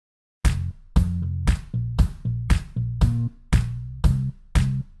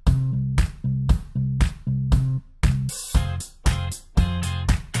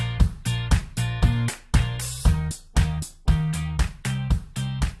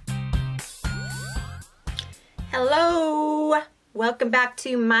Hello, welcome back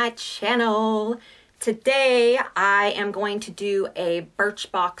to my channel. Today I am going to do a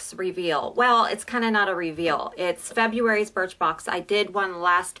Birchbox reveal. Well, it's kind of not a reveal. It's February's Birchbox. I did one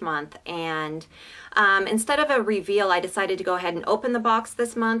last month, and instead of a reveal, I decided to go ahead and open the box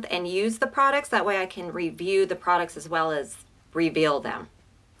this month and use the products. That way I can review the products as well as reveal them.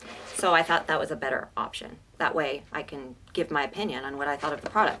 So I thought that was a better option. That way I can give my opinion on what I thought of the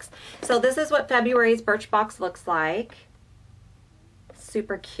products. So this is what February's Birchbox looks like.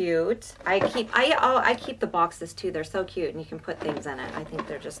 Super cute. I keep the boxes too. They're so cute, and you can put things in it. I think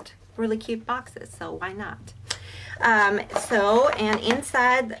they're just really cute boxes, so why not? And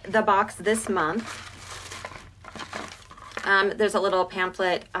inside the box this month, there's a little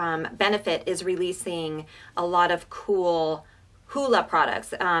pamphlet. Benefit is releasing a lot of cool hula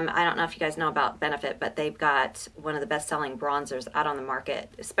products. I don't know if you guys know about Benefit, but they've got one of the best-selling bronzers out on the market,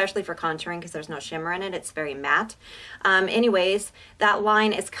 especially for contouring because there's no shimmer in it. It's very matte. Anyways, that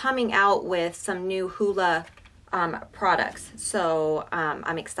line is coming out with some new hula products, so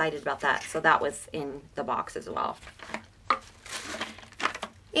I'm excited about that. So that was in the box as well.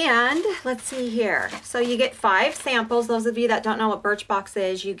 And let's see here. So you get 5 samples. Those of you that don't know what Birchbox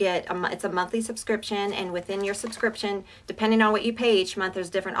is, you get it's a monthly subscription, and within your subscription, depending on what you pay each month, there's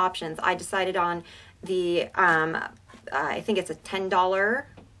different options. I decided on the I think it's a $10.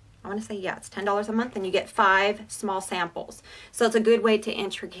 I want to say, yeah, it's $10 a month, and you get 5 small samples. So it's a good way to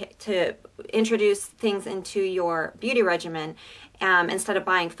introduce things into your beauty regimen. Instead of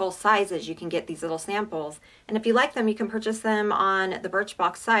buying full sizes, you can get these little samples. And if you like them, you can purchase them on the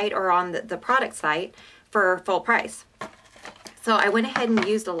Birchbox site or on the product site for full price. So I went ahead and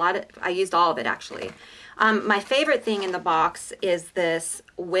used I used all of it actually. My favorite thing in the box is this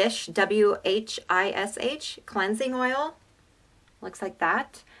Wish, W-H-I-S-H, cleansing oil. Looks like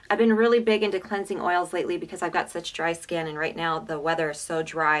that. I've been really big into cleansing oils lately because I've got such dry skin, and right now the weather is so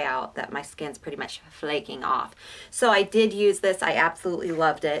dry out that my skin's pretty much flaking off. So I did use this. I absolutely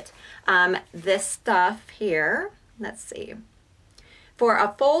loved it. This stuff here, let's see, for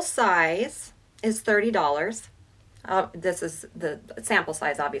a full size is $30. This is the sample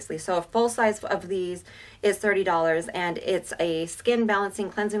size, obviously. So a full size of these is $30, and it's a skin balancing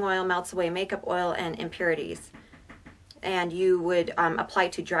cleansing oil, melts away makeup oil and impurities. And you would apply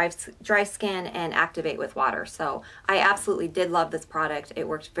to dry skin and activate with water. So I absolutely did love this product. It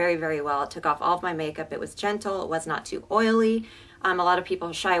worked very, very well. It took off all of my makeup. It was gentle. It was not too oily. A lot of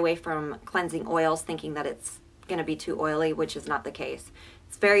people shy away from cleansing oils thinking that it's going to be too oily, which is not the case.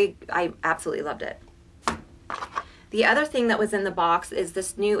 I absolutely loved it. The other thing that was in the box is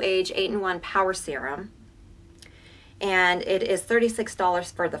this New Age 8-in-1 Power Serum. And it is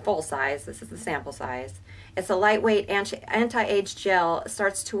 $36 for the full size. This is the sample size. It's a lightweight anti-age gel. It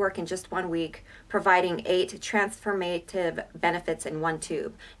starts to work in just 1 week, providing 8 transformative benefits in 1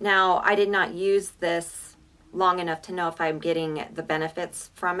 tube. Now, I did not use this long enough to know if I'm getting the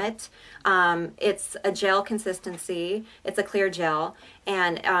benefits from it. It's a gel consistency. It's a clear gel,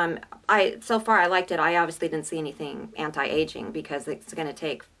 and so far I liked it. I obviously didn't see anything anti-aging because it's going to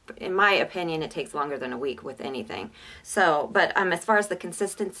take, in my opinion, it takes longer than a week with anything. So, but as far as the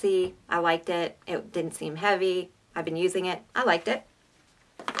consistency, I liked it. It didn't seem heavy. I've been using it. I liked it.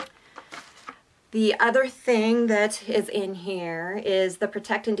 The other thing that is in here is the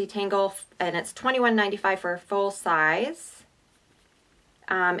Protect and Detangle, and it's $21.95 for a full size.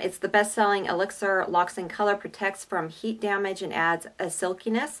 It's the best-selling elixir, locks in color, protects from heat damage, and adds a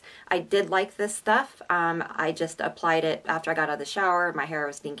silkiness. I did like this stuff. I just applied it after I got out of the shower. My hair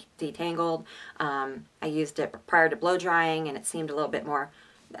was detangled. I used it prior to blow drying, and it seemed a little bit more,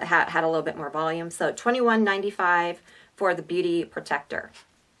 had a little bit more volume. So $21.95 for the Beauty Protector.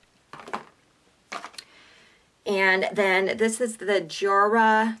 And then this is the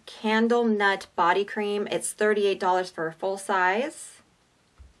Jora Candle Nut Body Cream. It's $38 for a full size.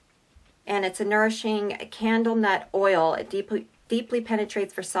 And it's a nourishing candle nut oil. It deeply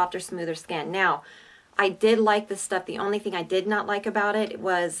penetrates for softer, smoother skin. Now, I did like this stuff. The only thing I did not like about it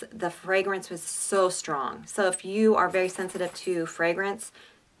was the fragrance was so strong. So if you are very sensitive to fragrance,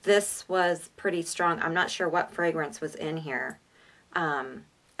 this was pretty strong. I'm not sure what fragrance was in here.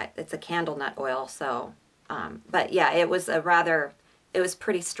 It's a candle nut oil, so... but yeah, it was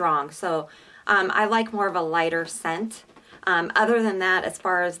pretty strong. So I like more of a lighter scent. Other than that, as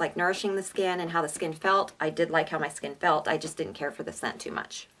far as like nourishing the skin and how the skin felt, I did like how my skin felt. I just didn't care for the scent too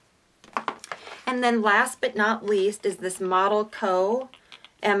much. And then last but not least is this Model Co,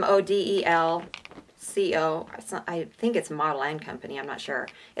 M-O-D-E-L-C-O. I think it's Model and Company, I'm not sure.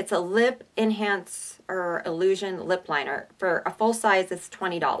 It's a lip enhancer illusion lip liner. For a full size, it's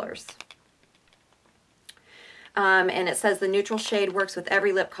 $20. And it says the neutral shade works with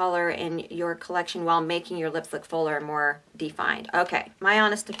every lip color in your collection while making your lips look fuller and more defined. Okay, my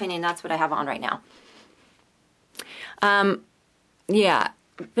honest opinion, that's what I have on right now. Yeah,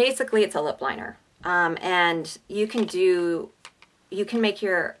 basically it's a lip liner. And you can make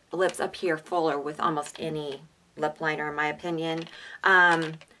your lips up here fuller with almost any lip liner, in my opinion.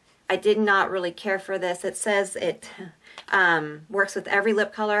 I did not really care for this. It says it works with every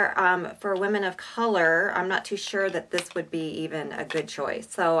lip color. For women of color, I'm not too sure that this would be even a good choice.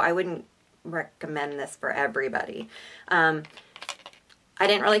 So I wouldn't recommend this for everybody. I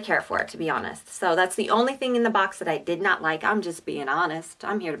didn't really care for it, to be honest. So that's the only thing in the box that I did not like. I'm just being honest.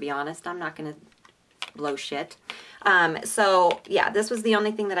 I'm here to be honest. I'm not going to blow shit. So yeah, this was the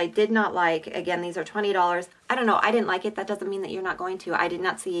only thing that I did not like. Again, these are $20. I don't know. I didn't like it. That doesn't mean that you're not going to. I did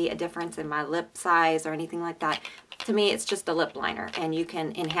not see a difference in my lip size or anything like that. To me, it's just a lip liner, and you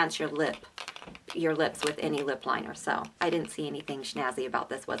can enhance your lips with any lip liner. So I didn't see anything snazzy about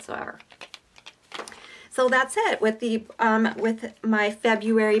this whatsoever. So that's it with the with my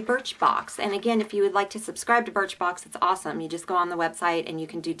February Birchbox. And again, if you would like to subscribe to Birchbox, it's awesome. You just go on the website and you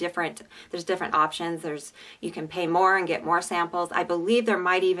can do there's different options. You can pay more and get more samples. I believe there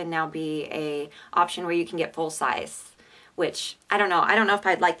might even now be a option where you can get full size, which I don't know. I don't know if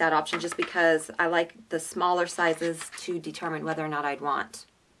I'd like that option, just because I like the smaller sizes to determine whether or not I'd want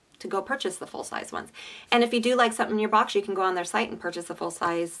to go purchase the full size ones. And if you do like something in your box, you can go on their site and purchase a full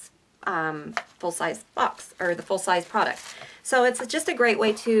size box, or the full size product. So it's just a great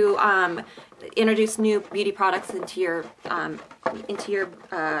way to introduce new beauty products into your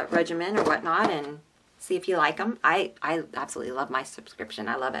regimen or whatnot, and see if you like them. I absolutely love my subscription.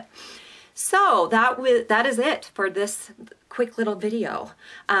 I love it. So that is it for this quick little video.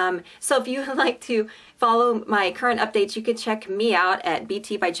 So if you would like to follow my current updates, you can check me out at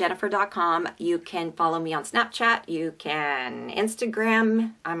BTbyJENNIFER.com. You can follow me on Snapchat. You can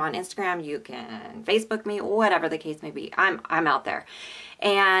Instagram. I'm on Instagram. You can Facebook me, whatever the case may be. I'm out there.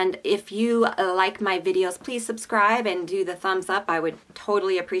 And if you like my videos, please subscribe and do the thumbs up. I would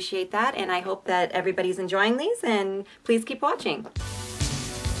totally appreciate that. And I hope that everybody's enjoying these, and please keep watching.